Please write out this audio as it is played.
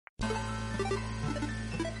Welcome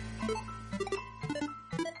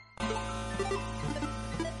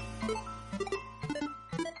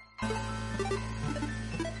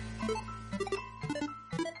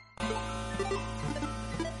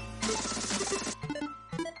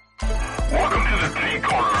to the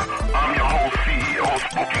T-Corner. I'm your host, CEO,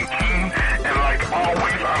 Spoken King, and like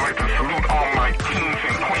always, I like to salute all my kings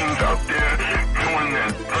and queens out there doing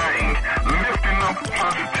their thing, lifting up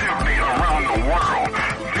positivity around the world.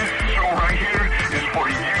 This show right here is for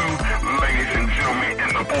you, ladies and gentlemen,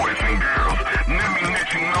 and the boys and girls. Let me let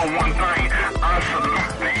you know one thing, I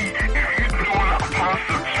salute thee. If you're doing a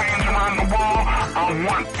positive change around the world, I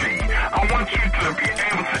want thee. I want you to be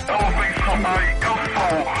able to elevate somebody else's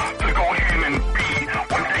soul to go ahead and be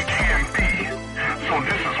what they can be. So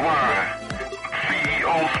this is why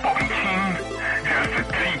CEO Spoken King has the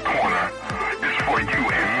T-Corner. It's for you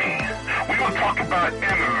and me. We will talk about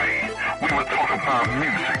anime. We will talk about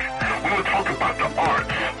music. We will talk about the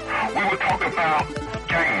arts. We will talk about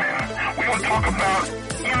gaming. We will talk about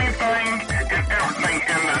anything and everything.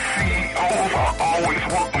 And the CEOs are always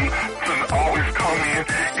welcome to always come in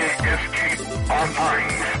and escape our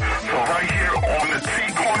brains. So right here on the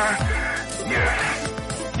T-Corner, yes,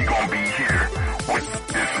 you're going to be here with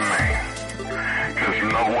this man. Because you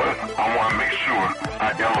know what? I want to make sure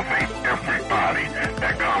I elevate everybody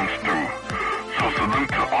that comes through. So salute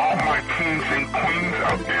to all my kings and queens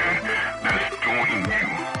out there that's doing you.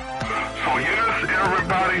 So yes,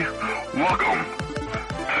 everybody, welcome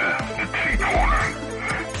to the T-Corner.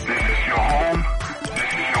 This is your home.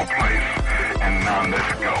 This is your place. And now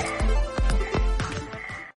let's go.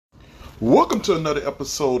 Welcome to another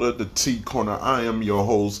episode of the T-Corner. I am your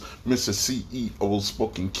host, Mr. CEO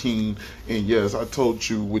Spoken King. And yes, I told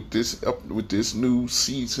you with this new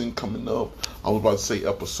season coming up, I was about to say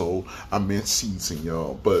episode, I meant season,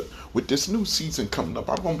 y'all. But with this new season coming up,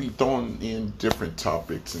 I'm going to be throwing in different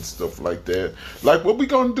topics and stuff like that. Like what we're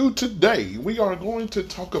going to do today, we are going to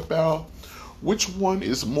talk about which one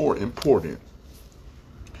is more important,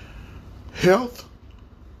 health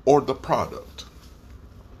or the product.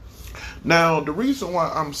 Now, the reason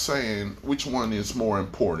why I'm saying which one is more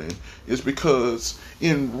important is because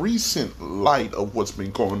in recent light of what's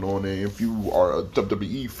been going on, and if you are a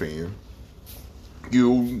WWE fan,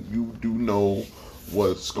 you do know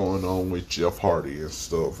what's going on with Jeff Hardy and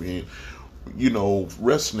stuff. And, you know,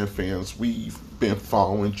 wrestling fans, we've been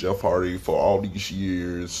following Jeff Hardy for all these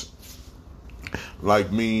years.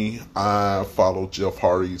 Like me, I followed Jeff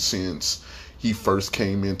Hardy since he first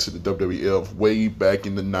came into the WWF way back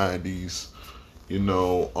in the 90s, you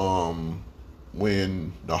know,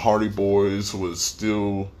 when the Hardy Boys was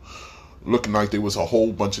still looking like they was a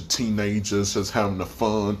whole bunch of teenagers just having the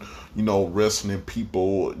fun, you know, wrestling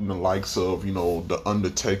people in the likes of, you know, The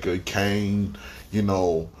Undertaker, Kane, you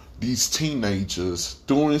know, these teenagers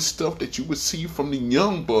doing stuff that you would see from the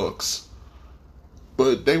Young Bucks.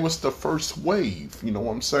 But they was the first wave, you know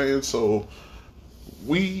what I'm saying? So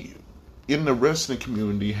we in the wrestling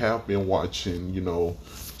community have been watching, you know,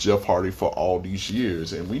 Jeff Hardy for all these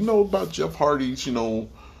years. And we know about Jeff Hardy's, you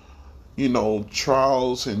know,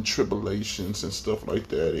 trials and tribulations and stuff like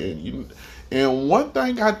that. And one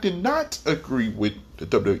thing I did not agree with the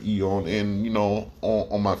WWE on, and, you know,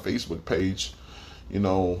 on my Facebook page, you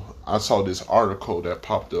know, I saw this article that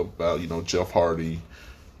popped up about, you know, Jeff Hardy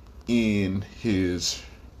in his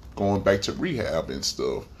going back to rehab and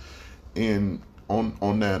stuff. And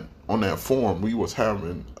on that forum, we was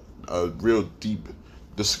having a real deep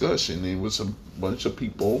discussion. It was a bunch of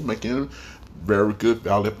people making very good,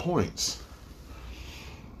 valid points.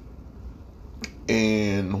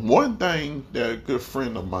 And one thing that a good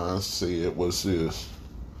friend of mine said was this,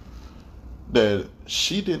 that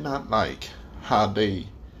she did not like how they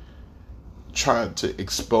tried to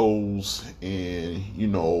expose and, you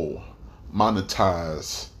know,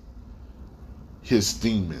 monetize his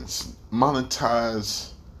demons,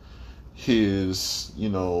 monetize his, you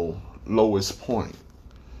know, lowest point.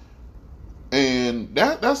 And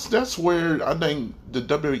that's where I think the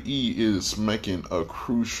WWE is making a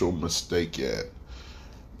crucial mistake at.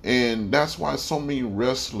 And that's why so many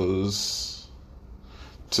wrestlers,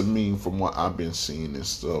 to me, from what I've been seeing and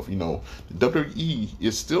stuff, you know, the WWE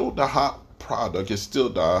is still the hot product. It's still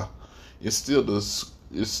the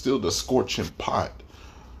scorching pot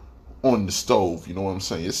on the stove. You know what I'm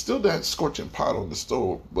saying? It's still that scorching pot on the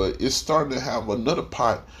stove, but it's starting to have another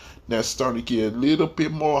pot that's starting to get a little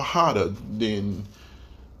bit more hotter than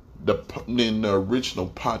the original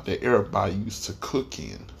pot that everybody used to cook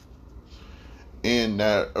in. And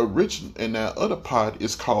that other pot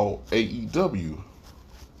is called AEW.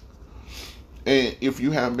 And if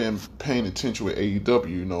you haven't been paying attention with AEW,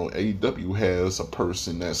 you know, AEW has a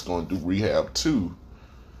person that's going to do rehab too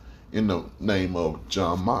in the name of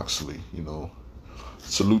John Moxley, you know.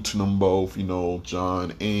 Salute to them both, you know,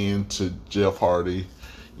 John and to Jeff Hardy.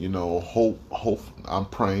 You know, hope I'm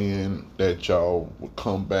praying that y'all will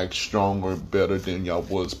come back stronger and better than y'all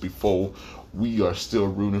was before. We are still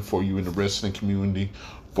rooting for you in the wrestling community,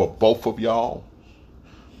 for both of y'all.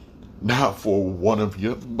 Not for one of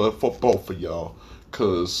you, but for both of y'all.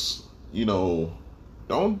 Cause, you know,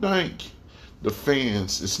 don't think the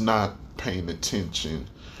fans is not paying attention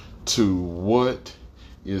to what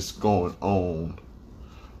is going on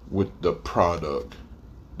with the product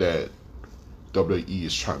that WWE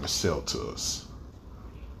is trying to sell to us.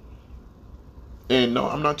 And no,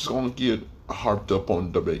 I'm not just gonna get harped up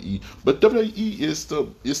on WWE, but WWE is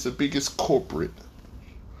the biggest corporate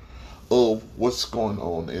of what's going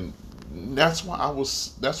on, and that's why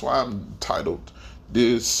I'm titled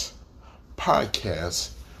this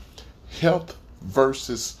podcast Health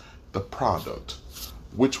versus the Product.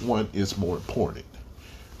 Which one is more important?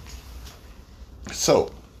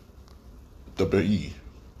 So, WWE,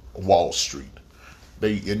 Wall Street,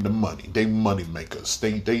 they in the money. They money makers.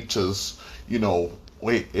 They just, you know,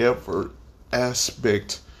 whatever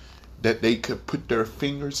aspect that they could put their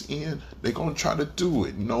fingers in, they're gonna try to do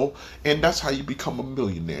it, you know. And that's how you become a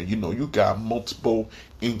millionaire. You know, you got multiple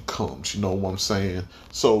incomes, you know what I'm saying?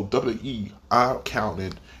 So WWE, I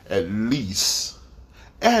counted at least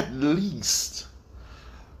 8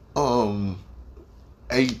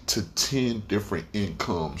 to 10 different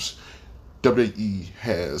incomes WWE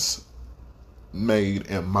has made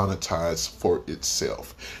and monetized for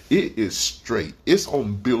itself. It is straight. It's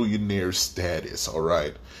on billionaire status, all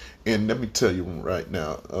right? And let me tell you right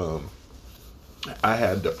now, I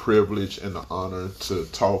had the privilege and the honor to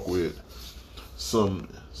talk with some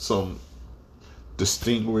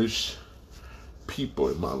distinguished people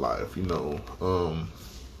in my life, you know.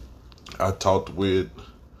 I talked with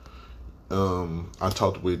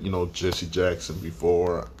you know, Jesse Jackson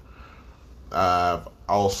before. I've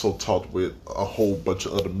also talked with a whole bunch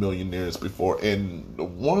of other millionaires before, and the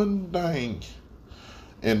one thing,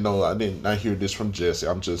 and no, I did not hear this from Jesse.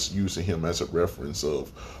 I'm just using him as a reference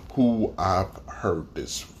of who I've heard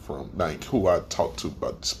this from, like who I talked to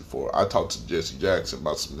about this before. I talked to Jesse Jackson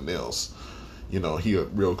about something else. You know, he a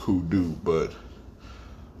real cool dude, but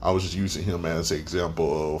I was just using him as an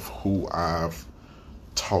example of who I've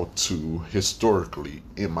talked to historically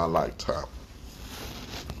in my lifetime.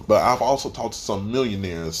 But I've also talked to some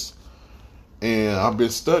millionaires, and I've been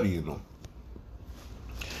studying them.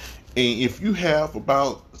 And if you have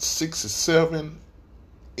about 6 or 7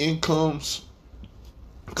 incomes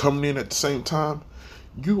coming in at the same time,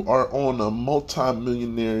 you are on a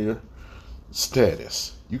multi-millionaire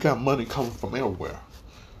status. You got money coming from everywhere.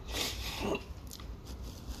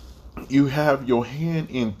 You have your hand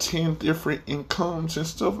in 10 different incomes and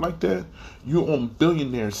stuff like that. You're on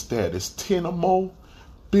billionaire status, 10 or more.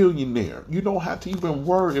 Billionaire. You don't have to even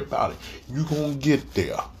worry about it. You're going to get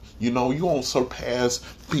there. You know, you're going to surpass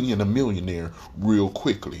being a millionaire real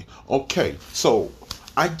quickly. Okay, so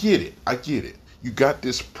I get it. You got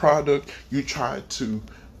this product. You try to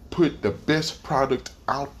put the best product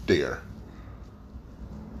out there.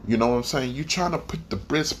 You know what I'm saying? You're trying to put the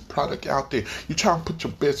best product out there. You're trying to put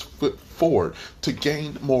your best foot forward to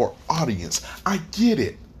gain more audience. I get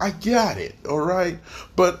it. I got it, all right?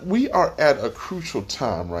 But we are at a crucial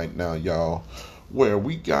time right now, y'all, where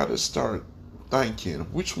we got to start thinking,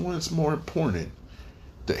 which one is more important?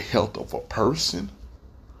 The health of a person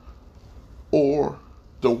or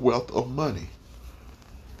the wealth of money?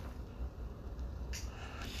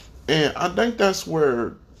 And I think that's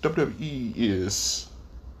where WWE is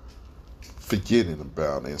forgetting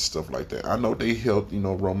about and stuff like that. I know they helped, you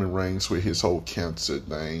know, Roman Reigns with his whole cancer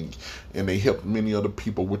thing, and they helped many other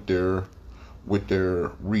people with their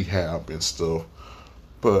rehab and stuff.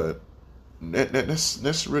 But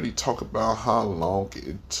let's really talk about how long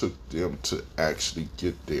it took them to actually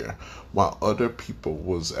get there, while other people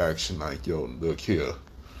was actually like, yo, look here,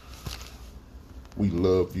 we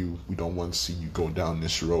love you, we don't want to see you go down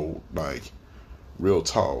this road. Like, real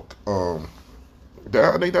talk.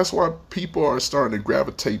 I think that's why people are starting to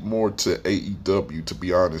gravitate more to AEW, to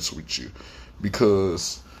be honest with you,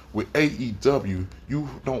 because with AEW you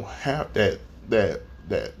don't have that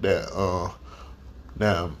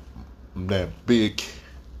big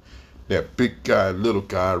guy little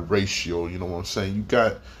guy ratio. You know what I'm saying? You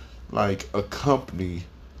got like a company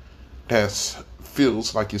that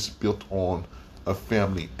feels like it's built on a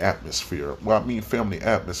family atmosphere. Well, I mean family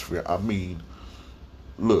atmosphere. I mean,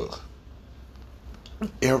 look.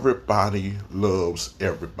 Everybody loves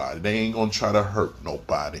everybody. They ain't gonna try to hurt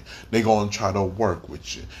nobody. They gonna try to work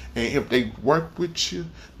with you. And if they work with you,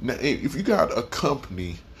 now, if you got a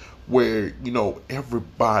company where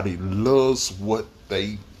everybody loves what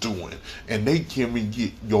they doing and they giving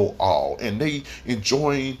it your all and they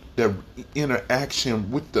enjoying the interaction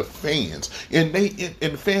with the fans and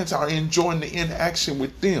the fans are enjoying the interaction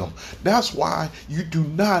with them. That's why you do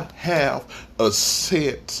not have a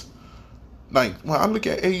set. Like, when I look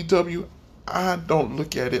at AEW, I don't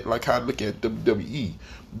look at it like I look at WWE.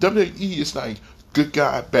 WWE is like good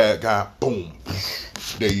guy, bad guy, boom,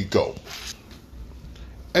 there you go.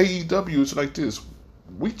 AEW is like this.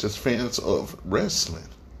 We just fans of wrestling.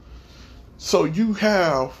 So you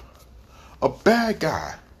have a bad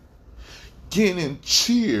guy getting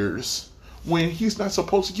cheers when he's not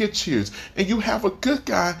supposed to get cheers. And you have a good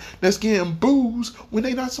guy that's getting boos when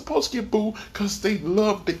they're not supposed to get booed because they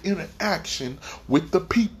love the interaction with the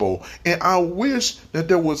people. And I wish that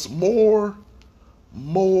there was more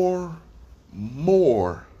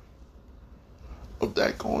of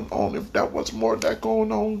that going on. If that was more of that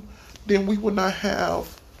going on, then we would not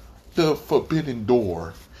have the forbidden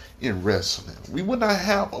door in wrestling. We would not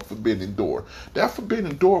have a forbidden door. That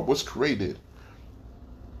forbidden door was created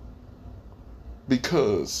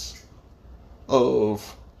because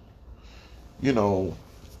of, a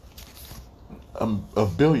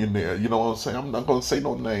billionaire, you know what I'm saying? I'm not going to say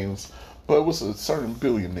no names, but it was a certain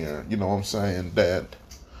billionaire, you know what I'm saying, that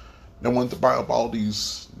wanted to buy up all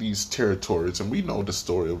these territories. And we know the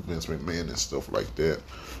story of Vince McMahon and stuff like that.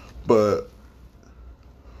 But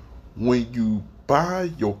when you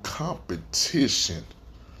buy your competition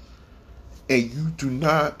and you do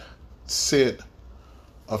not set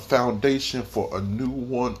a foundation for a new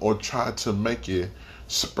one or try to make it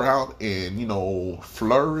sprout and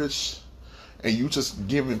flourish, and you just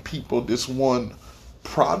giving people this one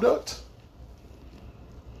product,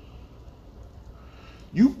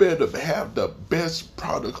 you better have the best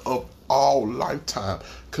product of all lifetime,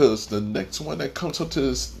 because the next one that comes up to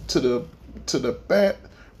the bat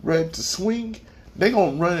ready to swing, they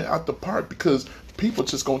gonna run it out the park because people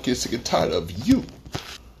just gonna get sick and tired of you.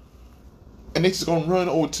 And they just gonna run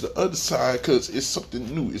over to the other side because it's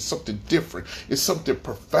something new, it's something different, it's something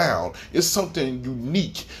profound, it's something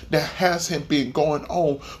unique that hasn't been going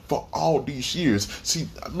on for all these years. See,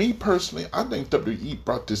 me personally, I think WWE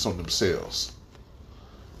brought this on themselves.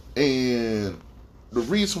 And the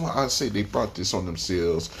reason why I say they brought this on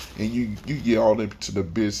themselves, and you get all into the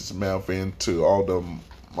business mouth and to all the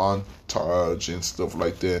montage and stuff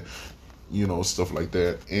like that,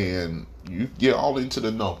 and you get all into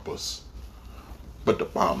the numbers. But the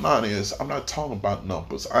bottom line is, I'm not talking about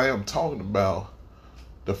numbers. I am talking about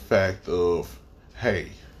the fact of,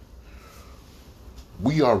 hey,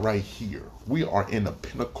 we are right here. We are in a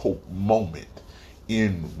pinnacle moment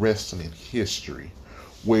in wrestling history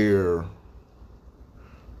where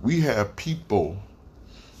we have people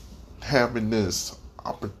having this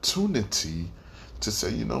opportunity to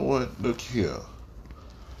say, you know what, look here,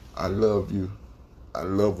 I love you, I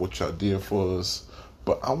love what y'all did for us,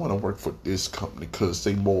 but I want to work for this company because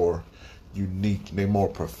they more unique, they more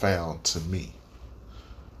profound to me.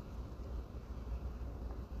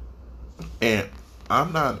 And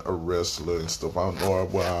I'm not a wrestler and stuff, I don't know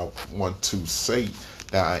what I want to say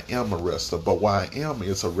that I am a wrestler, but what I am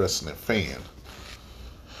is a wrestling fan.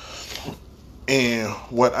 And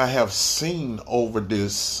what I have seen over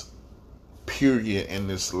this period in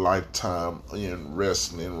this lifetime in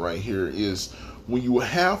wrestling right here is when you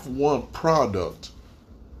have one product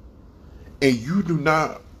and you do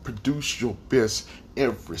not produce your best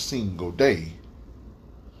every single day,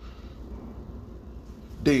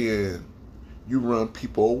 then you run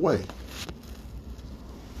people away.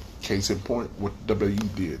 Case in point, what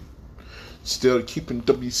WWE did. Still keeping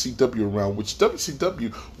WCW around, which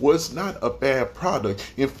WCW was not a bad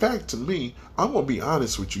product. In fact, to me, I'm going to be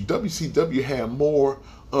honest with you, WCW had more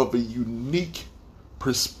of a unique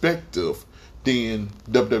perspective than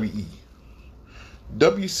WWE.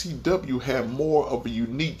 WCW had more of a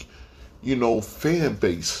unique, fan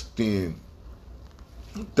base than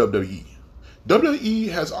WWE. WWE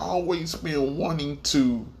has always been wanting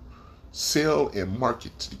to sell and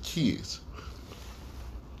market to the kids.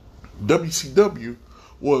 WCW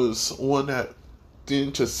was one that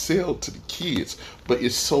didn't just sell to the kids, but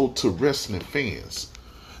it sold to wrestling fans.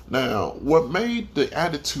 Now, what made the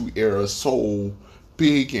Attitude Era so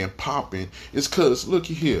big and popping is because, look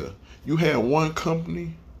here, you had one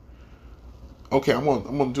company Okay, I'm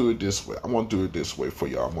gonna do it this way. I'm gonna do it this way for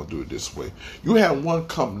y'all. I'm gonna do it this way. You had one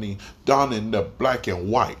company down in the black and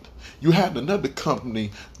white. You had another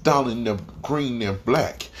company down in the green and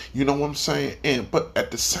black. You know what I'm saying? But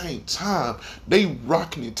at the same time, they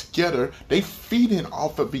rocking it together. They feeding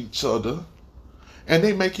off of each other, and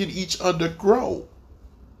they making each other grow.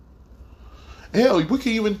 Hell, we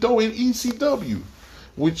can even throw in ECW,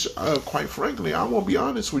 which, quite frankly, I won't be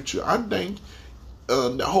honest with you. I think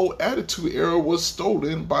the whole Attitude Era was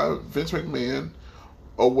stolen by Vince McMahon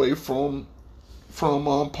away from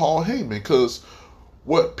Paul Heyman. Because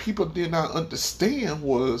what people did not understand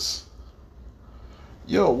was,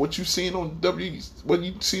 what you seen on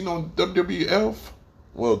WWF,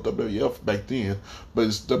 well, WWF back then, but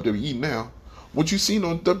it's WWE now. What you seen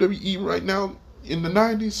on WWE right now in the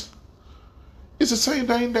 90s, it's the same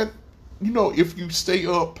thing that, if you stay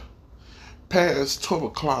up past 12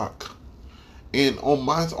 o'clock, and on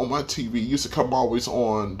my TV used to come always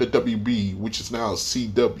on the WB, which is now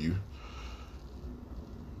CW.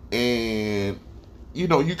 And you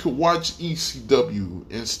could watch ECW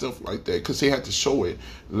and stuff like that because they had to show it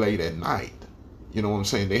late at night. You know what I'm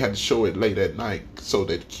saying? They had to show it late at night so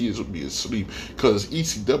that the kids would be asleep, because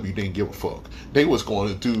ECW didn't give a fuck. They was going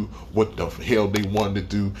to do what the hell they wanted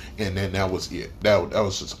to do, and then that was it. That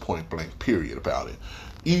was just a point blank period about it.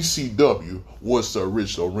 ECW was the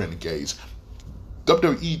original Renegades.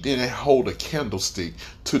 WWE didn't hold a candlestick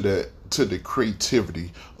to the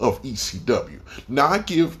creativity of ECW. Now, I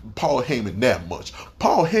give Paul Heyman that much.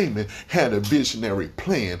 Paul Heyman had a visionary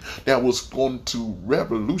plan that was going to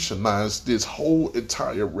revolutionize this whole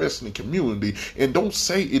entire wrestling community. And don't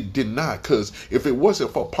say it did not, because if it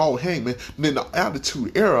wasn't for Paul Heyman, then the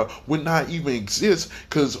Attitude Era would not even exist,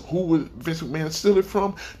 because who would Vince McMahon steal it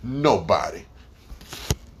from? Nobody.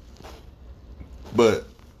 But,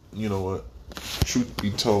 you know what? Truth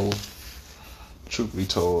be told,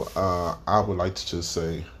 I would like to just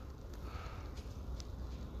say,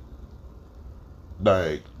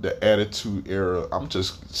 like, the Attitude Era, I'm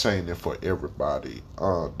just saying it for everybody.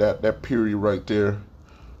 That period right there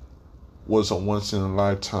was a once in a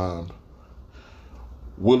lifetime.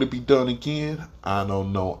 Will it be done again? I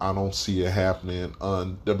don't know. I don't see it happening.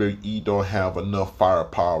 WWE don't have enough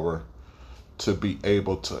firepower to be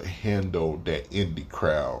able to handle that indie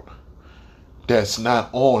crowd. That's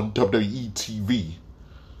not on WWE TV.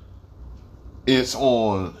 It's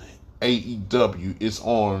on AEW. It's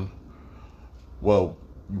on,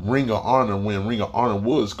 Ring of Honor, when Ring of Honor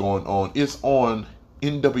was going on. It's on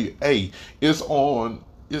NWA. It's on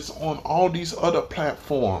all these other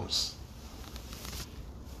platforms.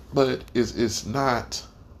 But it's not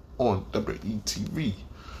on WWE TV.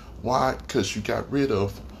 Why? Because you got rid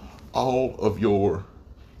of all of your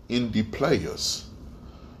indie players.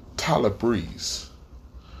 Tyler Breeze,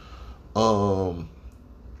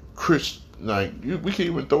 Chris, we can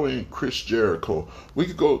even throw in Chris Jericho. We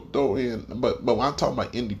could go throw in, but when I'm talking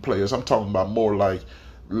about indie players, I'm talking about more like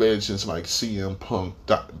legends like CM Punk,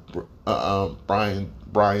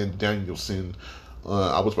 Bryan Danielson.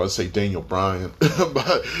 I was about to say Daniel Bryan,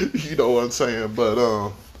 but you know what I'm saying.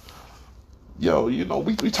 But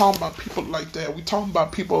we talking about people like that. We talking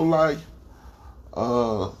about people like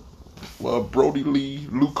Brody Lee,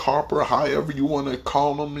 Luke Harper, however you want to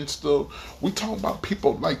call them and stuff. We talking about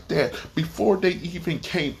people like that before they even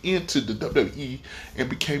came into the WWE and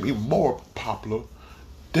became even more popular.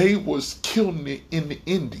 They was killing it in the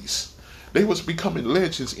indies. They was becoming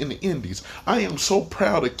legends in the indies. I am so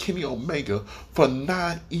proud of Kenny Omega for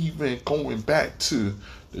not even going back to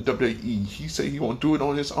the WWE. He said he won't do it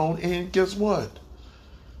on his own, and guess what?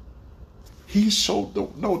 He showed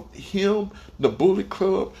the Bullet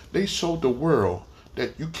Club, they showed the world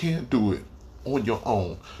that you can't do it on your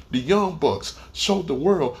own. The Young Bucks showed the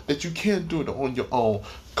world that you can't do it on your own.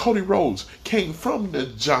 Cody Rhodes came from the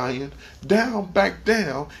Giant back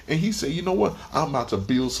down, and he said, you know what? I'm about to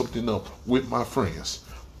build something up with my friends.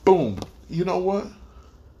 Boom. You know what?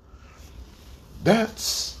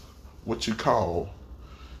 That's what you call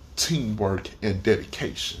teamwork and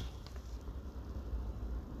dedication.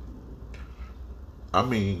 I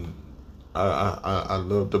mean, I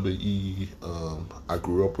love WWE. I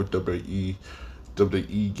grew up with WWE.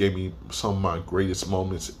 WWE gave me some of my greatest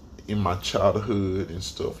moments in my childhood and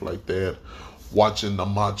stuff like that. Watching the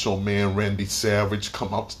Macho Man Randy Savage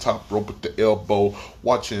come out the top rope with the elbow.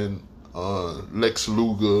 Watching Lex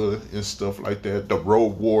Luger and stuff like that. The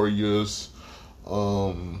Road Warriors.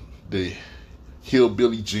 The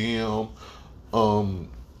Hillbilly Jim.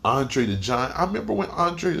 Andre the Giant. I remember when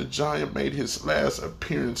Andre the Giant made his last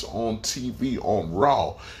appearance on TV on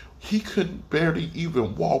Raw. He couldn't barely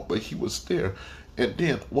even walk, but he was there. And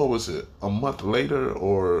then, what was it, a month later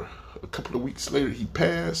or a couple of weeks later, he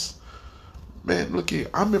passed. Man, look here,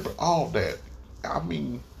 I remember all that. I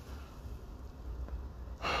mean,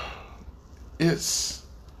 it's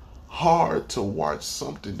hard to watch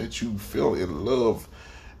something that you fell in love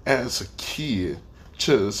as a kid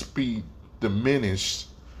just be diminished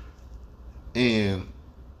and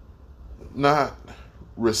not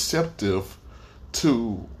receptive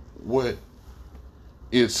to what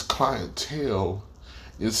its clientele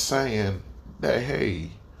is saying, that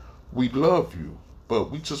hey, we love you,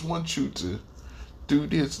 but we just want you to do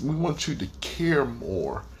this. We want you to care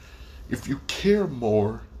more. If you care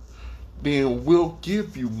more, then we'll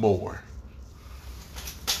give you more.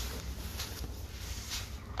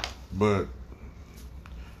 But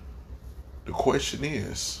the question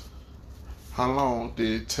is, how long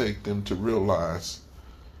did it take them to realize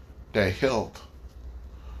that health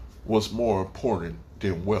was more important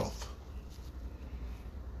than wealth?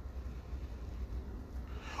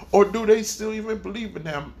 Or do they still even believe in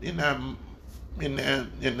that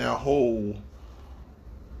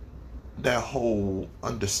whole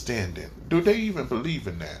understanding? Do they even believe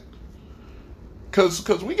in that?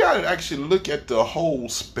 Because we got to actually look at the whole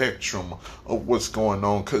spectrum of what's going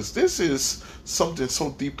on, because this is something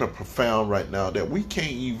so deep and profound right now that we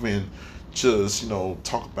can't even just,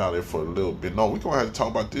 talk about it for a little bit. No, we're going to have to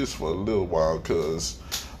talk about this for a little while, because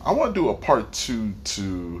I want to do a part 2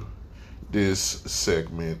 to this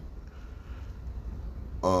segment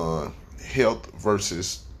on health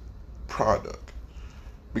versus product.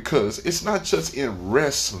 Because it's not just in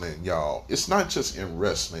wrestling, y'all. It's not just in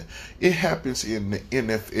wrestling. It happens in the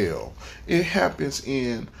NFL. It happens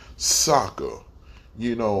in soccer.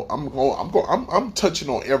 I'm touching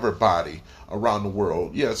on everybody around the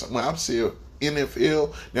world. Yes, when I say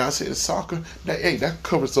NFL, now I say soccer. That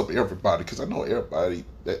covers up everybody, because I know everybody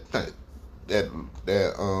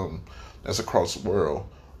that's across the world.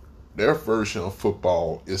 Their version of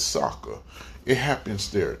football is soccer. It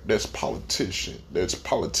happens there. There's There's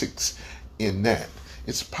politics in that.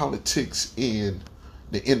 It's politics in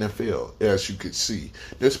the NFL, as you could see.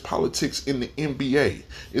 There's politics in the NBA.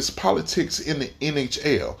 It's politics in the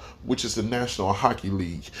NHL, which is the National Hockey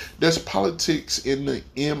League. There's politics in the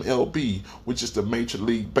MLB, which is the Major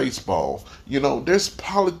League Baseball. There's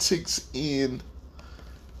politics in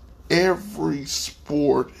every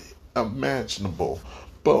sport imaginable.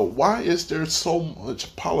 But why is there so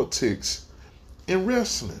much politics in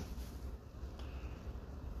wrestling?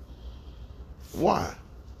 Why?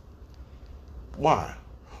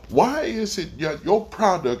 Why is it your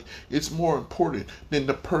product is more important than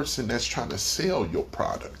the person that's trying to sell your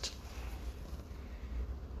product?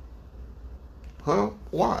 Huh?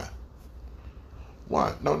 Why?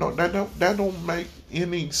 No, that don't make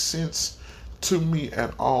any sense to me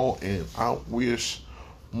at all, and I wish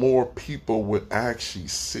more people would actually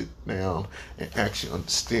sit down and actually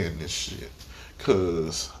understand this shit.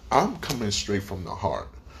 Because I'm coming straight from the heart.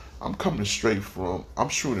 I'm shooting from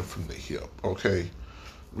the hip, okay?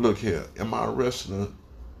 Look here, am I a wrestler?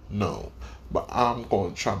 No. But I'm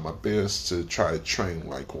going to try my best to try to train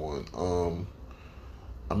like one.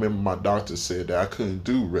 I remember my doctor said that I couldn't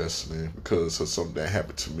do wrestling because of something that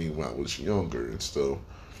happened to me when I was younger and stuff.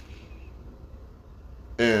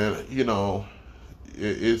 And,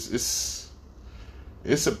 it's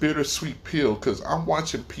a bittersweet pill, because I'm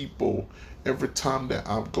watching people every time that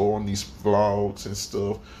I go on these vlogs and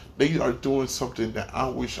stuff. They are doing something that I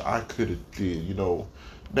wish I could have did.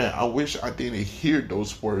 That I wish I didn't hear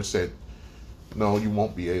those words that no, you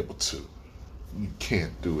won't be able to. You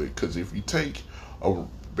can't do it, because if you take a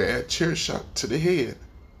bad chair shot to the head,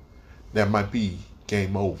 that might be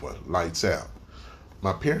game over, lights out.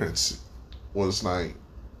 My parents was like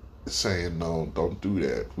saying, no, don't do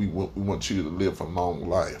that. We want you to live a long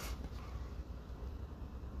life.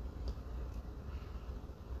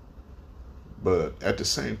 But at the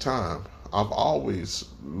same time, I've always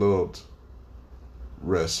loved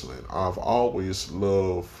wrestling. I've always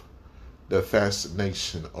loved the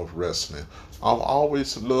fascination of wrestling. I've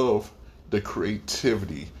always loved the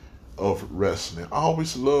creativity of wrestling. I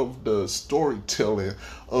always loved the storytelling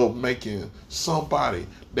of making somebody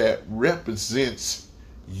that represents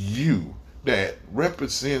you, that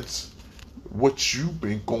represents what you've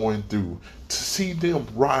been going through, to see them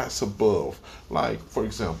rise above. Like, for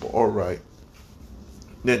example, all right,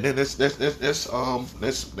 let's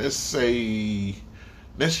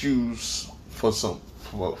use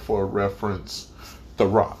for a reference The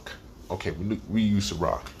Rock. Okay, we use The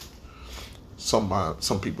Rock.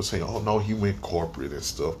 Some people say, oh no, he went corporate and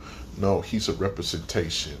stuff. No, he's a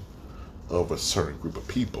representation of a certain group of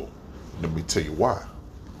people. Let me tell you why.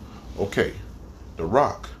 Okay, The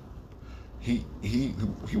Rock, he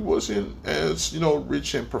wasn't as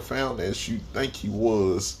rich and profound as you think he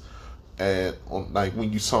was at on like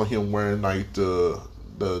when you saw him wearing like the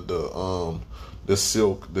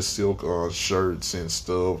silk shirts and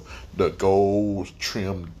stuff, the gold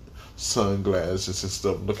trimmed sunglasses and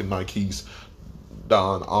stuff, looking like he's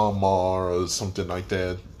Don Omar or something like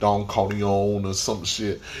that, Don Corleone or some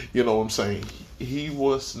shit. You know what I'm saying? He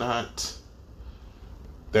was not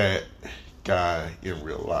that guy in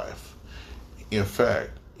real life. In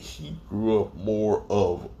fact, he grew up more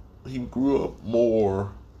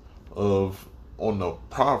of on the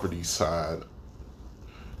poverty side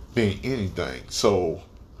than anything. So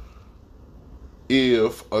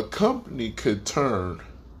if a company could turn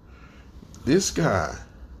this guy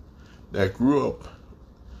that grew up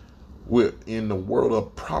in the world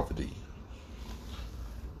of poverty,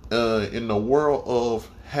 in the world of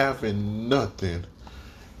having nothing,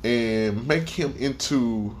 and make him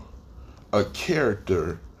into a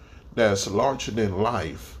character that's larger than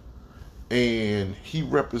life, and he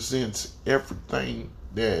represents everything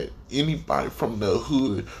that anybody from the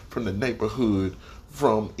hood, from the neighborhood,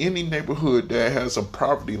 from any neighborhood that has a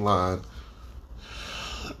poverty line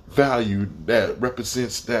value that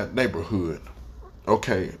represents that neighborhood.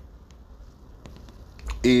 Okay,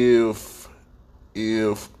 if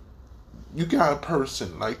you got a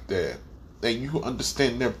person like that and you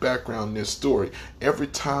understand their background, their story, every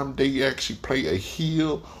time they actually play a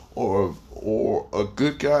heel or a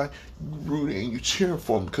good guy, you root and you cheer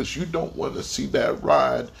for them, because you don't want to see that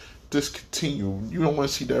ride discontinue. You don't want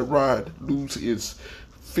to see that ride lose its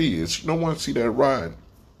fizz. You don't want to see that ride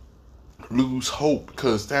lose hope,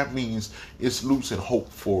 because that means it's losing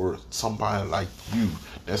hope for somebody like you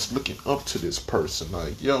that's looking up to this person.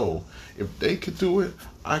 Like, yo, if they could do it,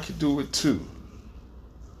 I could do it too.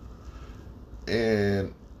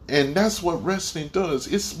 And that's what wrestling does.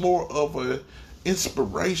 It's more of a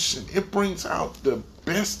inspiration. It brings out the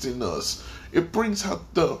best in us. It brings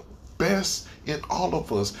out the best in all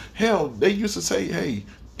of us. Hell, they used to say, hey,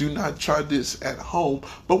 do not try this at home.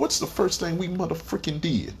 But what's the first thing we motherfucking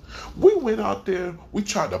did? We went out there, we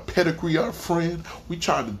tried to pedigree our friend, we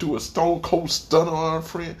tried to do a stone cold stunner on our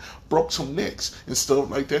friend, broke some necks and stuff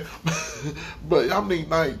like that. But I mean,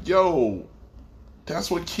 like, yo, that's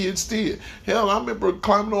what kids did. Hell, I remember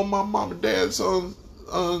climbing on my mom and dad's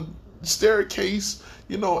staircase,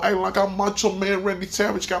 acting like I'm Macho Man Randy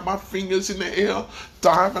Savage, got my fingers in the air,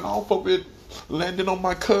 diving off of it, landing on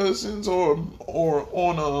my cousins or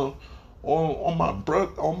on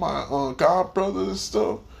my god brothers and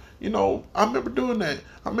stuff. I remember doing that.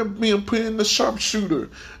 I remember being put in the sharpshooter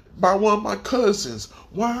by one of my cousins.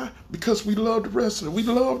 Why? Because we loved wrestling. We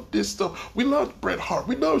loved this stuff. We loved Bret Hart.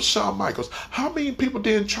 We loved Shawn Michaels. How many people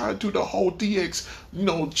didn't try to do the whole DX,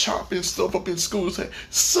 chopping stuff up in school and say,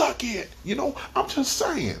 suck it? I'm just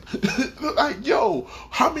saying. Like, yo,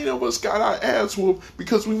 how many of us got our ass whooped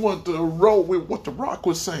because we wanted to roll with what The Rock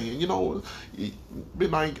was saying? Be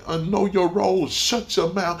like, know your role, shut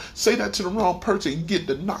your mouth, say that to the wrong person and get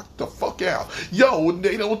knocked the fuck out. Yo,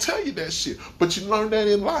 they don't tell you that shit, but you learn that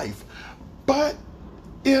in life. But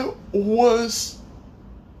it was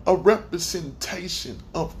a representation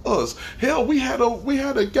of us. Hell, we had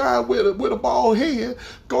a guy with a bald head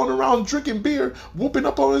going around drinking beer, whooping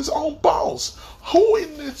up on his own balls. Who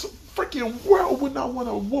in this freaking world would not want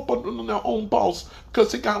to whoop up on their own balls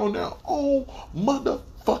because they got on their own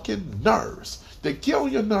motherfucking nerves? They get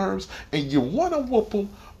on your nerves and you want to whoop them,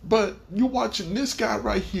 but you watching this guy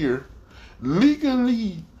right here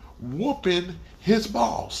legally whooping his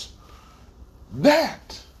balls.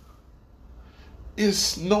 That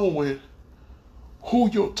is knowing who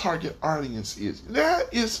your target audience is. That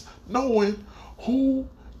is knowing who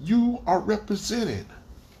you are representing.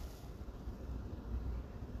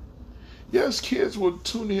 Yes, kids will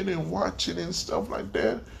tune in and watch it and stuff like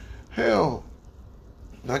that. Hell,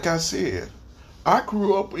 like I said, I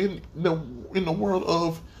grew up in the world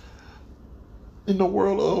of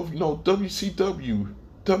WCW,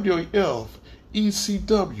 WAF,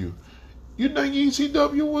 ECW. You think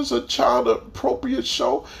ECW was a child appropriate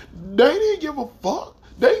show? They didn't give a fuck.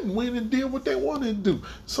 They went and did what they wanted to do.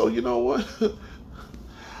 So you know what?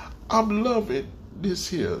 I'm loving this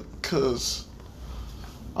here because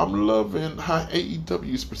I'm loving how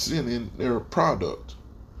AEW is presenting their product.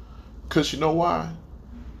 Because you know why?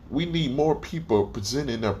 We need more people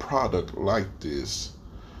presenting their product like this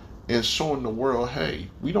and showing the world, hey,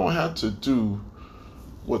 we don't have to do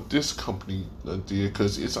what this company did,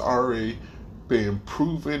 because it's already been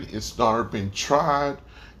proven, it's already been tried,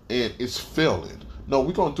 and it's failing. No,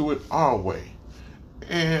 we're going to do it our way.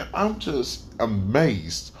 And I'm just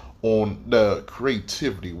amazed on the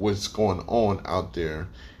creativity, what's going on out there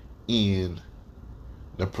in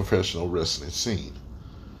the professional wrestling scene.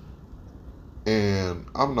 And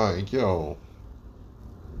I'm like, yo,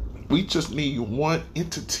 we just need one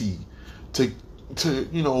entity to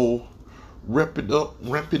wrap it up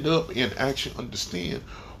and actually understand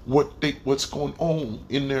what's going on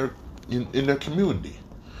in their community.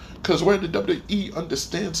 Because whether the WWE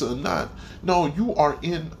understands it or not, no, you are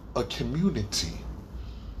in a community.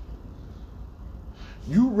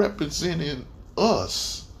 You representing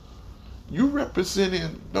us. You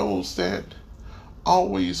representing those that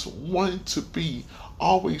always wanted to be,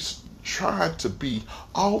 always tried to be,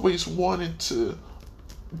 always wanted to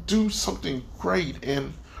do something great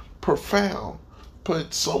and profound.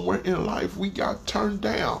 But somewhere in life we got turned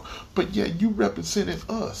down. But yet you represented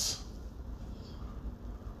us.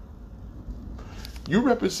 You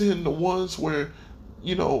represent the ones where,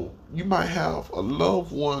 you might have a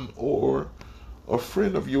loved one or a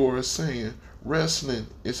friend of yours saying wrestling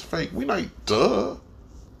is fake. We like, duh.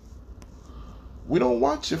 We don't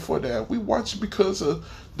watch it for that. We watch it because of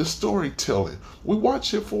the storytelling. We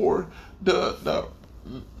watch it for the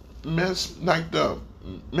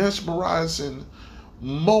mesmerizing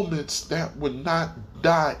moments that would not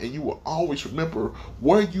die, and you will always remember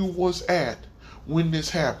where you was at when this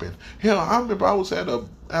happened. Hell, I remember I was at a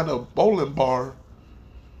bowling bar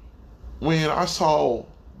when I saw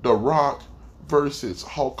The Rock versus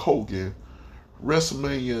Hulk Hogan,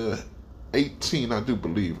 WrestleMania 18, I do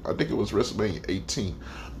believe. I think it was WrestleMania 18.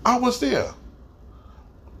 I was there.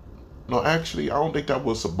 No, actually, I don't think that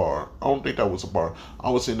was a bar. I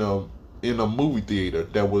was in a movie theater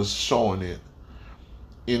that was showing it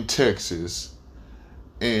in Texas,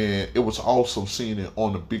 and it was awesome seeing it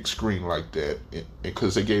on the big screen like that,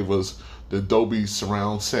 because they gave us the Dolby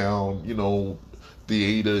surround sound,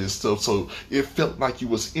 theater and stuff, so it felt like you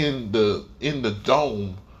was in the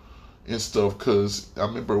dome and stuff, because I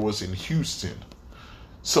remember it was in Houston,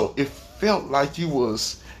 so it felt like you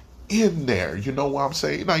was in there, you know what I'm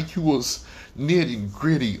saying, like you was nitty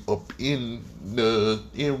gritty up in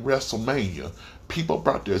WrestleMania. People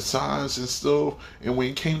brought their signs and stuff, and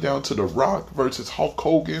when it came down to The Rock versus Hulk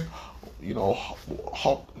Hogan, The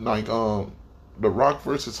Rock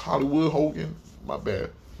versus Hollywood Hogan, my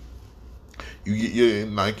bad.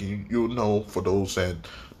 You'll know, for those that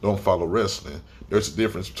don't follow wrestling, there's a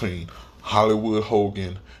difference between Hollywood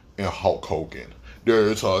Hogan and Hulk Hogan.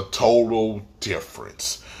 There's a total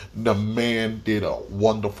difference. The man did a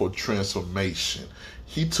wonderful transformation.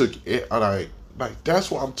 He took it, like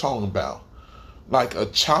that's what I'm talking about. Like a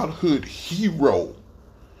childhood hero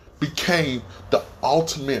became the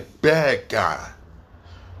ultimate bad guy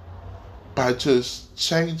by just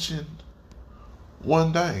changing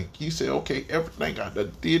one thing. He said, okay, everything I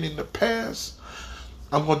did in the past,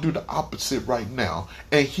 I'm going to do the opposite right now.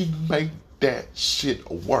 And he made that shit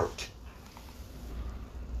work.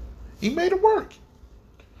 He made it work.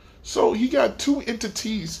 So he got two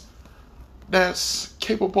entities that's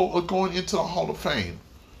capable of going into the Hall of Fame.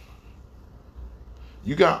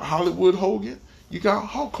 You got Hollywood Hogan, you got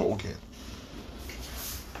Hulk Hogan.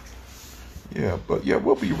 Yeah, but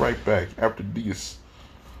we'll be right back after this.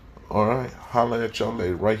 Alright, holla at y'all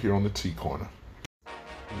later right here on the T-Corner.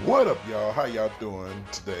 What up, y'all? How y'all doing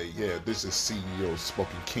today? Yeah, this is CEO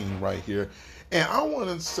Spoken King right here. And I want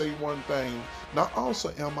to say one thing. Not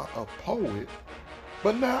also am I a poet,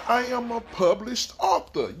 but now I am a published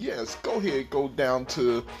author. Yes, go ahead, go down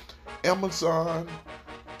to Amazon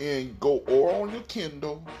and go, or on your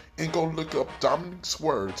Kindle, and go look up Dominic's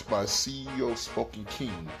Words by CEO Spoken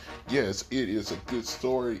King. Yes, it is a good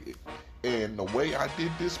story. And the way I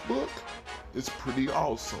did this book is pretty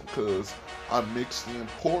awesome, because I mixed in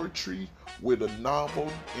poetry with a novel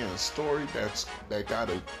and a story that got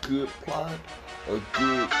a good plot, a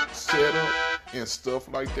good setup, and stuff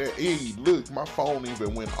like that. Hey, look, my phone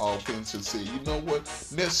even went off and said, you know what?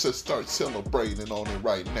 Let's just start celebrating on it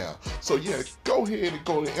right now. So yeah, go ahead and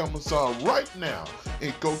go to Amazon right now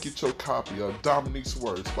and go get your copy of Dominic's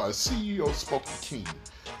Words by CEO Spoken King.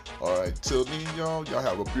 Alright, till then, y'all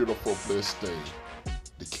have a beautiful, blessed day.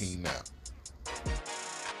 The King out.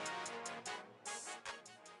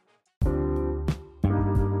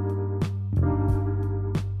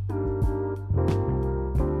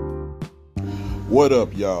 What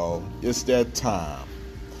up, y'all? It's that time.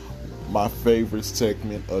 My favorite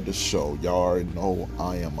segment of the show. Y'all already know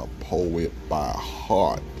I am a poet by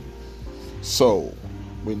heart. So,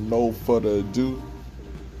 with no further ado,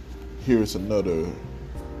 here's another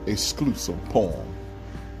exclusive poem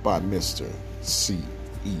by Mr. CEO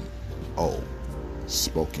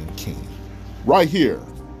Spoken King. Right here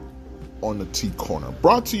on the T Corner.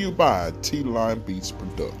 Brought to you by T-Line Beats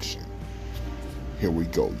Production. Here we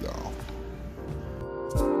go, y'all.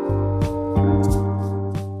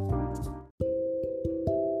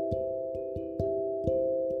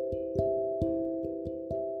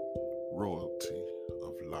 Royalty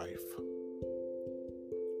of life.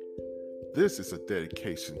 This is a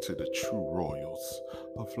dedication to the true royals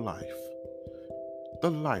of life. The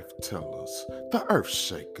life tellers, the earth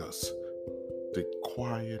shakers, the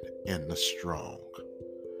quiet and the strong,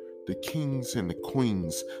 the kings and the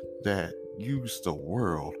queens that use the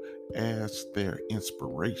world as their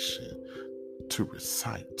inspiration to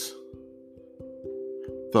recite.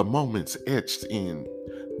 The moments etched in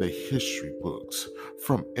the history books,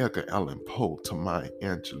 from Edgar Allan Poe to Maya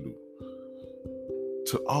Angelou,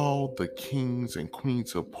 to all the kings and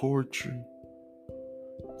queens of poetry.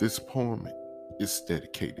 This poem is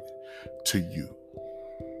dedicated to you.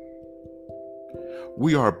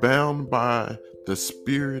 We are bound by the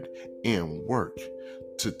spirit and work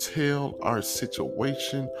to tell our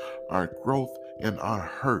situation, our growth, and our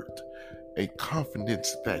hurt, a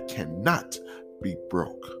confidence that cannot be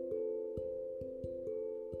broke,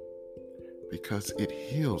 because it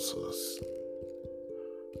heals us.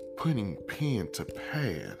 Putting pen to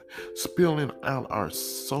pad, spilling out our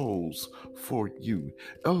souls for you,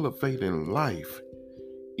 elevating life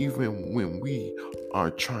even when we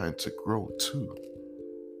are trying to grow too.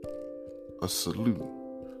 A salute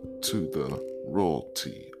to the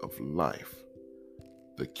royalty of life,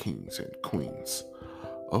 the kings and queens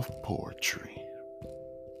of poetry.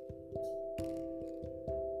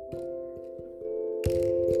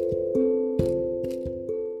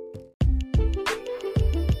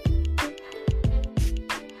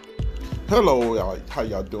 Hello, y'all. How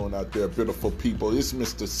y'all doing out there, beautiful people? It's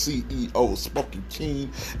Mr. CEO Spoken King,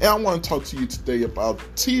 and I want to talk to you today about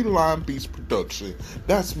T-Line Beats Production.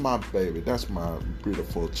 That's my baby. That's my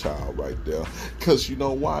beautiful child right there. Because you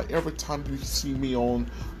know why? Every time you see me on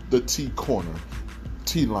the T Corner,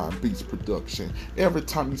 T-Line Beats Production. Every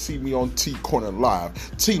time you see me on T Corner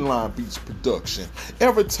Live, T-Line Beats Production.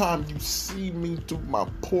 Every time you see me do my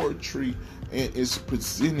poetry and it's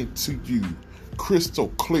presented to you crystal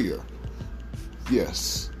clear,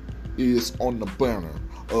 yes, it is on the banner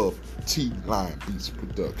of T-Line Beats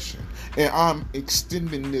Production. And I'm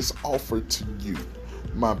extending this offer to you,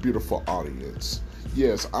 my beautiful audience.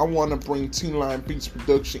 Yes, I want to bring T-Line Beats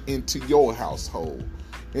Production into your household,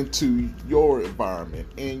 into your environment.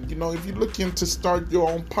 And you know, if you're looking to start your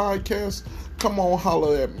own podcast, come on,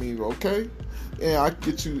 holler at me, okay? And I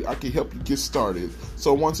can help you get started.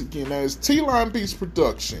 So once again, that is T-Line Beats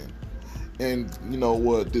Production. And you know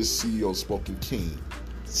what? This CEO Spoken King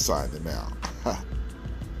signing out.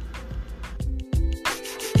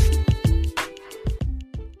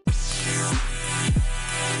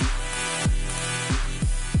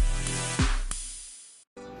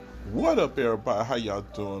 What up, everybody? How y'all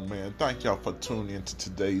doing, man? Thank y'all for tuning into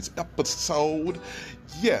today's episode.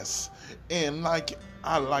 Yes, and like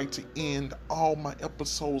I like to end all my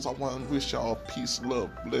episodes, I want to wish y'all peace, love,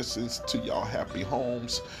 blessings to y'all happy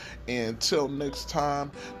homes. And until next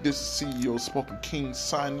time, this is CEO Spoken King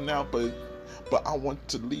signing out. But I want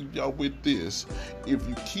to leave y'all with this: if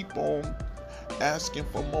you keep on asking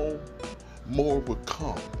for more will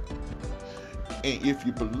come. And if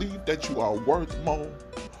you believe that you are worth more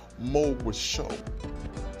will show.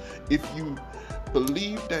 If you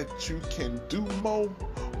believe that you can do more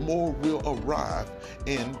will arrive.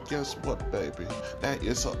 And guess what, baby? That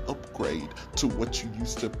is an upgrade to what you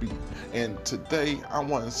used to be. And today, I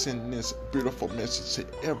want to send this beautiful message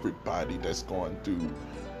to everybody that's going through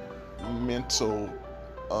mental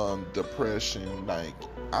depression. Like,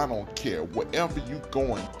 I don't care. Whatever you're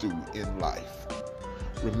going through in life,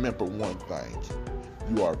 remember one thing.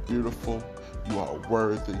 You are beautiful, you are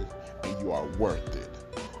worthy, and you are worth it.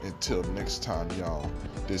 Until next time, y'all,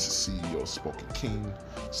 this is CEO Spoken King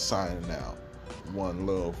signing out. One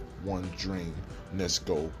love, one dream. Let's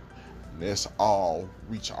go. Let's all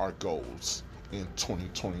reach our goals in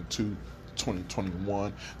 2022,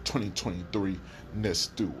 2021, 2023. Let's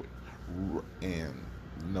do it. And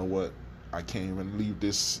you know what? I can't even leave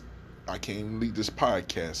this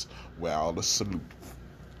podcast without a salute.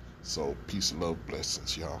 So peace, love,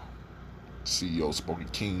 blessings, y'all. CEO Spoken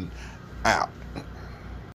King out.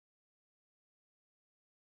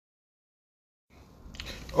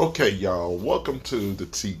 Okay, y'all, welcome to the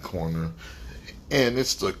T Corner, and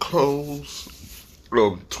it's the close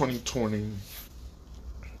of 2020.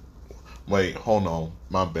 Wait, hold on,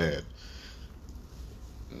 my bad.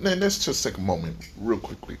 Man, let's just take a moment, real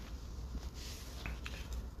quickly.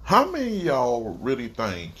 How many of y'all really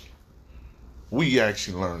think we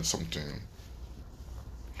actually learned something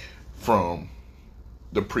from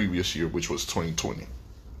the previous year, which was 2020.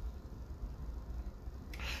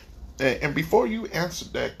 And before you answer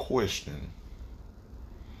that question,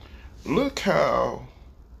 look how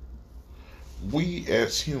we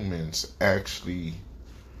as humans actually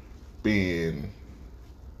been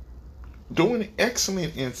doing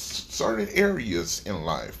excellent in certain areas in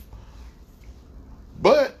life.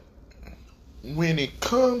 But when it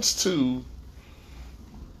comes to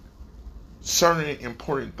certain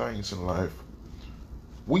important things in life,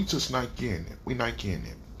 we just not getting it. We not getting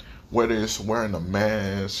it. Whether it's wearing a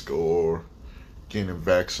mask or getting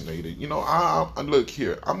vaccinated. You know, I look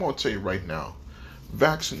here. I'm gonna tell you right now,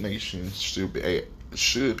 vaccination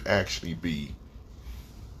should actually be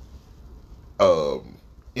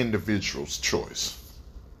individual's choice.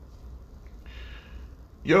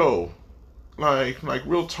 Yo, like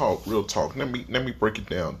real talk. Let me break it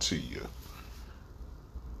down to you.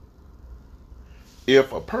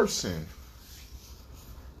 If a person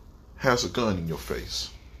has a gun in your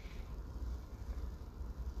face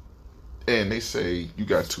and they say you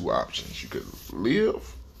got two options, you could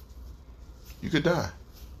live, you could die.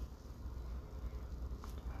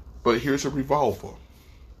 But here's a revolver.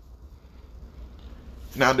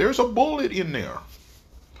 Now there's a bullet in there,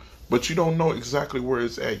 but you don't know exactly where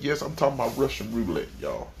it's at. Yes, I'm talking about Russian roulette,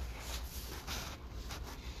 y'all.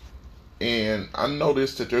 And I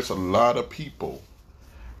noticed that there's a lot of people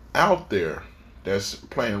out there that's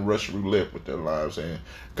playing Russian roulette with their lives, and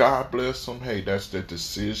God bless them. Hey, that's their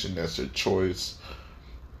decision, that's their choice.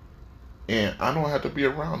 And I don't have to be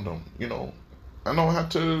around them, you know. I don't have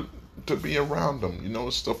to be around them, you know,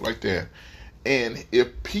 stuff like that. And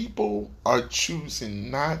if people are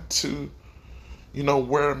choosing not to, you know,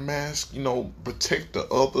 wear a mask, you know, protect the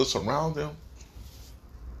others around them,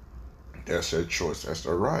 that's their choice, that's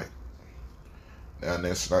their right. And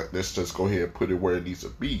let's just go ahead and put it where it needs to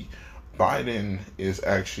be. Biden is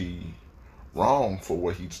actually wrong for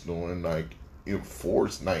what he's doing, like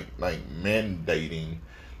mandating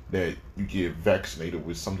that you get vaccinated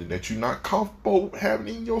with something that you're not comfortable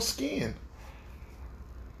having in your skin.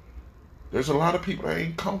 There's a lot of people that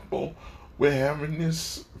ain't comfortable with having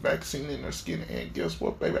this vaccine in their skin, and guess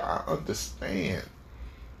what, baby? I understand.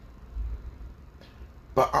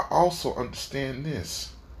 But I also understand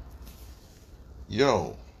this.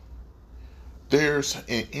 Yo, there's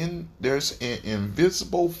an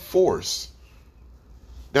invisible force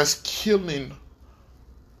that's killing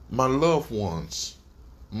my loved ones,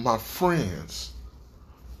 my friends,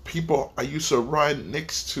 people I used to ride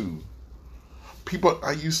next to, people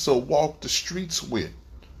I used to walk the streets with,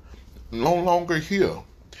 no longer here.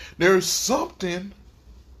 There's something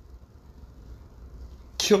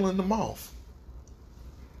killing them off.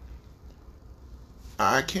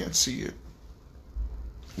 I can't see it.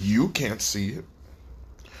 You can't see it.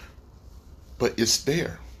 But it's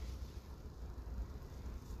there.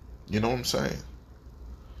 You know what I'm saying?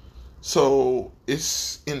 So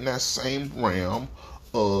it's in that same realm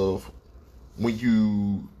of when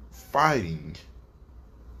you fighting,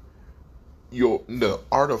 the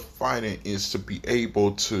art of fighting is to be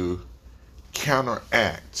able to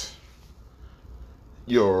counteract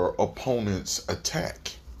your opponent's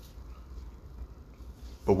attack.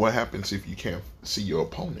 But what happens if you can't see your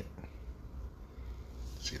opponent?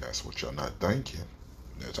 See, that's what y'all not thinking.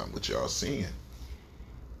 That's not what y'all seeing.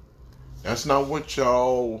 That's not what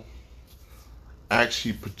y'all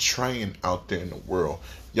actually portraying out there in the world.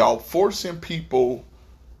 Y'all forcing people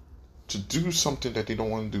to do something that they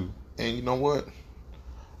don't want to do. And you know what?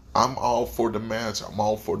 I'm all for the mask. I'm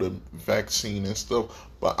all for the vaccine and stuff.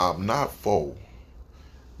 But I'm not for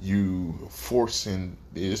you forcing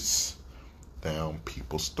this down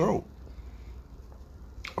people's throat.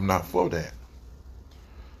 I'm not for that.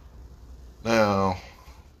 Now,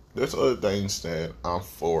 there's other things that I'm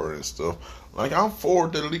for and stuff. Like, I'm for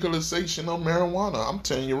the legalization of marijuana. I'm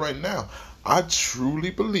telling you right now, I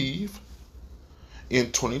truly believe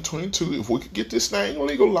in 2022, if we could get this thing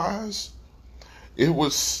legalized, it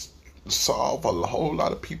would solve a whole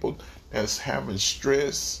lot of people that's having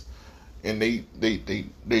stress and they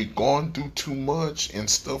going through too much and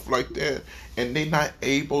stuff like that, and they not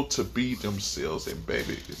able to be themselves. And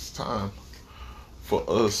baby, it's time for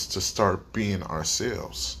us to start being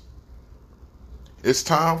ourselves. It's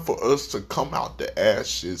time for us to come out the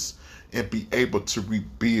ashes and be able to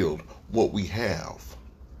rebuild what we have.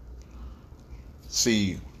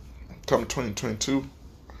 See, come 2022,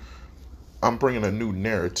 I'm bringing a new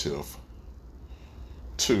narrative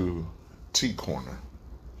to T-Corner.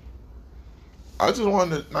 I just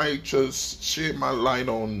want to just shed my light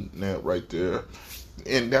on that right there.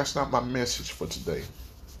 And that's not my message for today.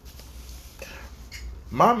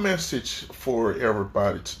 My message for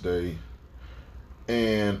everybody today,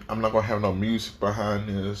 and I'm not gonna have no music behind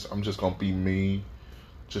this. I'm just gonna be me,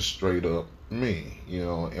 just straight up me,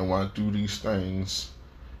 And when I do these things,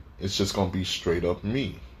 it's just gonna be straight up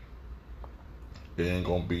me. There ain't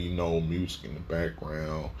gonna be no music in the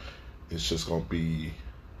background. It's just gonna be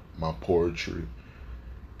my poetry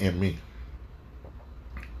and me.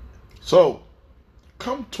 So,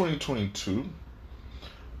 come 2022,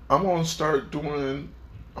 I'm gonna start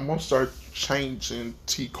changing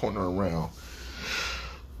T Corner around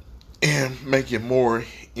and make it more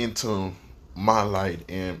into my light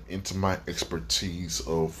and into my expertise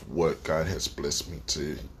of what God has blessed me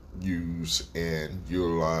to use and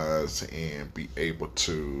utilize and be able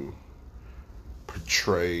to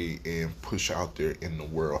portray and push out there in the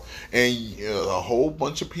world. And a whole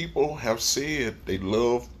bunch of people have said they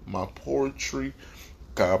love my poetry.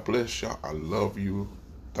 God bless y'all. I love you.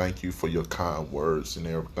 Thank you for your kind words and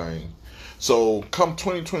everything. So come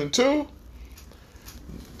 2022,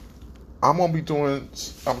 I'm gonna be doing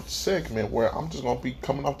a segment where I'm just gonna be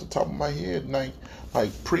coming off the top of my head, and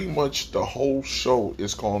like pretty much the whole show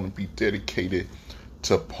is gonna be dedicated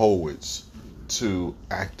to poets, to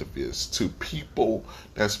activists, to people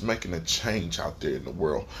that's making a change out there in the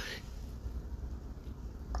world.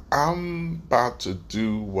 I'm about to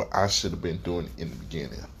do what I should have been doing in the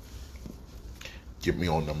beginning. Get me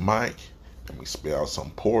on the mic, let me spit out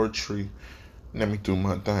some poetry, let me do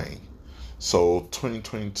my thing. So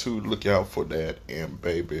 2022, look out for that, and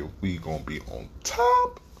baby, we gonna be on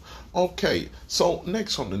top. Okay, so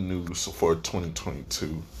next on the news for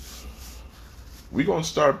 2022, we gonna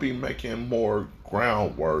start making more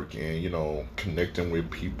groundwork and connecting with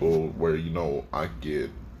people where I get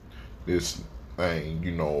this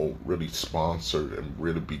thing really sponsored and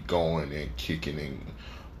really be going and kicking and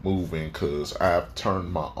moving, because I've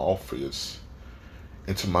turned my office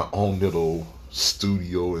into my own little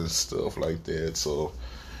studio and stuff like that. So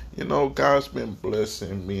God's been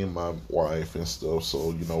blessing me and my wife and stuff, so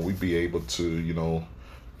we be able to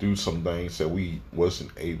do some things that we wasn't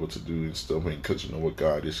able to do and stuff, because what,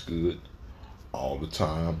 God is good all the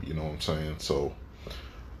time, what I'm saying. So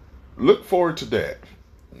look forward to that,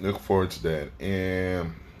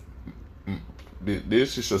 and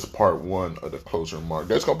this is just part one of the closing remark.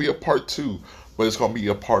 There's gonna be a part two, but it's gonna be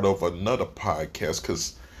a part of another podcast,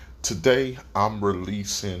 because today I'm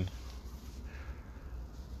releasing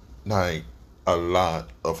like a lot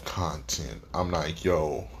of content. I'm like,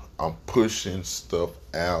 I'm pushing stuff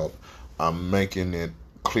out. I'm making it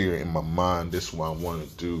clear in my mind this is what I want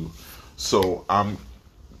to do. So I'm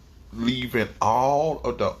leaving all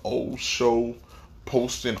of the old show,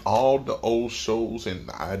 posting all the old shows and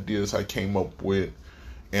the ideas I came up with,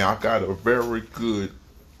 and I got a very good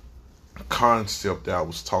concept that I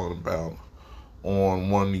was talking about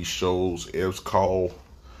on one of these shows. It was called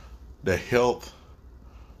the health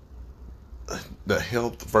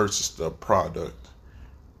versus the product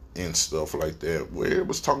and stuff like that, where it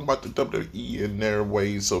was talking about the WWE and their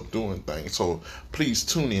ways of doing things. So please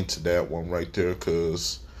tune into that one right there,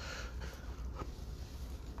 because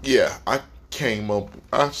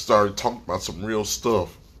I started talking about some real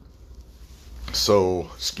stuff. So,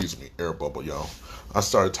 excuse me, air bubble, y'all. I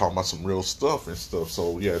started talking about some real stuff and stuff.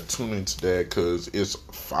 So, tune into that, because it's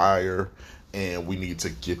fire, and we need to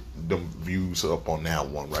get them views up on that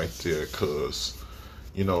one right there, because,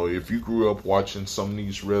 if you grew up watching some of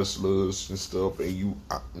these wrestlers and stuff, and you,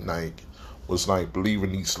 was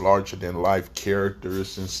believing these larger than life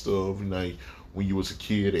characters and stuff, when you was a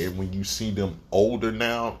kid, and when you see them older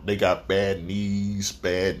now, they got bad knees,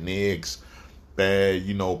 bad necks, bad,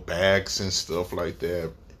 backs and stuff like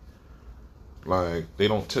that. Like, they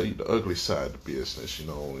don't tell you the ugly side of the business,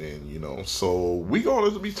 and, so we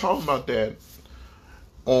going to be talking about that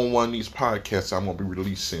on one of these podcasts I'm going to be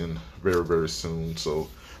releasing very, very soon. So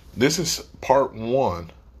this is part one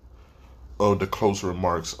of the closing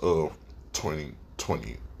remarks of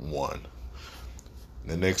 2021.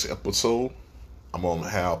 The next episode, I'm going to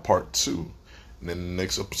have part two. And then the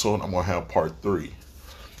next episode, I'm going to have part three.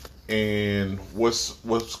 And what's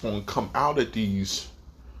going to come out of these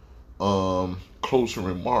closing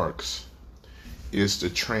remarks is the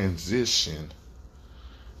transition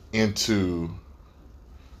into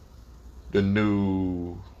the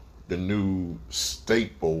new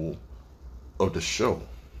staple of the show.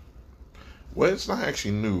 Well, it's not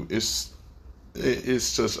actually new. It's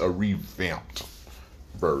just a revamped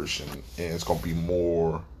version, and it's gonna be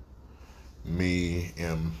more me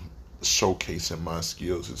and showcasing my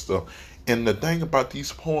skills and stuff. And the thing about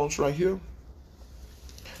these poems right here,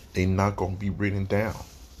 They're not going to be written down.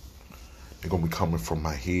 They're going to be coming from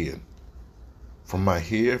my head. From my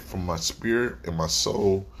head, from my spirit and my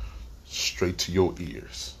soul, straight to your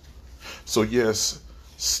ears. So yes,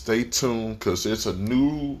 stay tuned, because there's a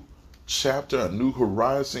new chapter, a new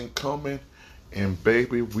horizon coming. And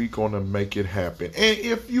baby, we're going to make it happen. And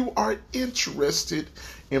if you are interested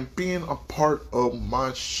in being a part of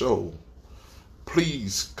my show,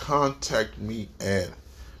 please contact me at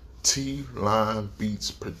T Line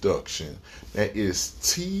Beats Production. That is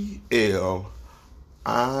TLINEBEATZPRODUCTION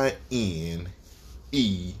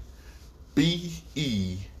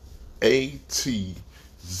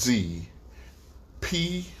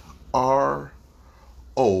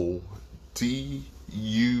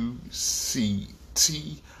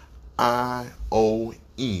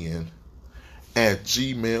at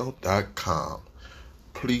gmail.com.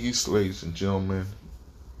 Please, ladies and gentlemen,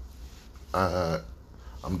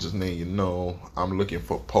 I'm just letting you know, I'm looking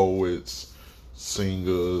for poets,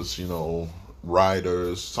 singers,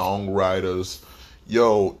 writers, songwriters.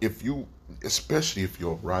 Yo, especially if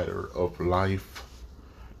you're a writer of life,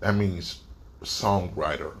 that means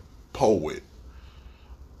songwriter, poet,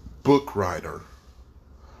 book writer,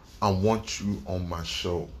 I want you on my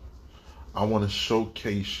show. I want to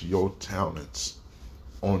showcase your talents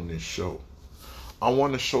on this show. I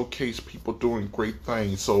want to showcase people doing great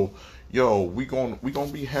things. So, yo, we gonna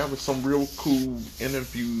be having some real cool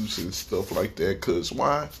interviews and stuff like that. Cause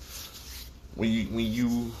why? When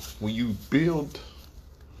you build,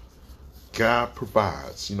 God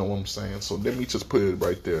provides. You know what I'm saying? So let me just put it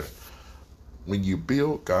right there. When you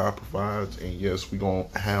build, God provides. And yes, we gonna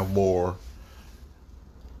have more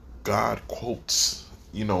God quotes,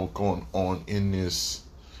 going on in this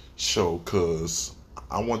show, cause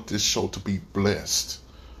I want this show to be blessed.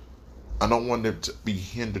 I don't want it to be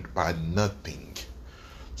hindered by nothing.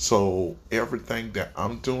 So everything that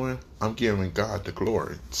I'm doing, I'm giving God the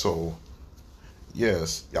glory. So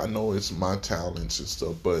yes, I know it's my talents and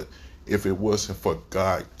stuff, but if it wasn't for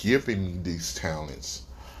God giving me these talents,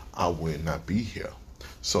 I would not be here.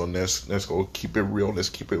 So let's go keep it real. Let's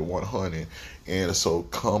keep it 100. And so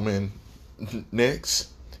coming next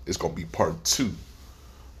is going to be part 2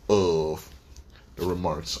 of the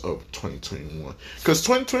remarks of 2021. Because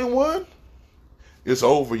 2021 is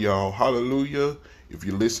over, y'all. Hallelujah. If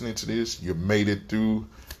you're listening to this, you made it through.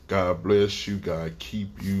 God bless you. God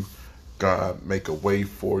keep you. God make a way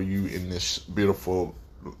for you in this beautiful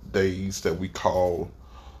days that we call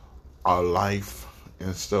our life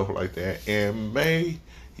and stuff like that. And may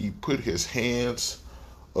He put His hands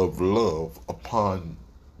of love upon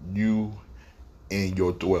you and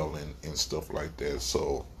your dwelling and stuff like that.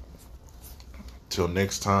 So till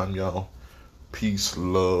next time, y'all, peace,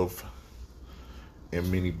 love,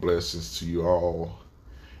 and many blessings to you all.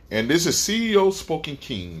 And this is CEO Spoken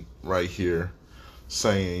King right here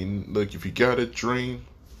saying, look, if you got a dream,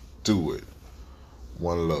 do it.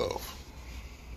 One love.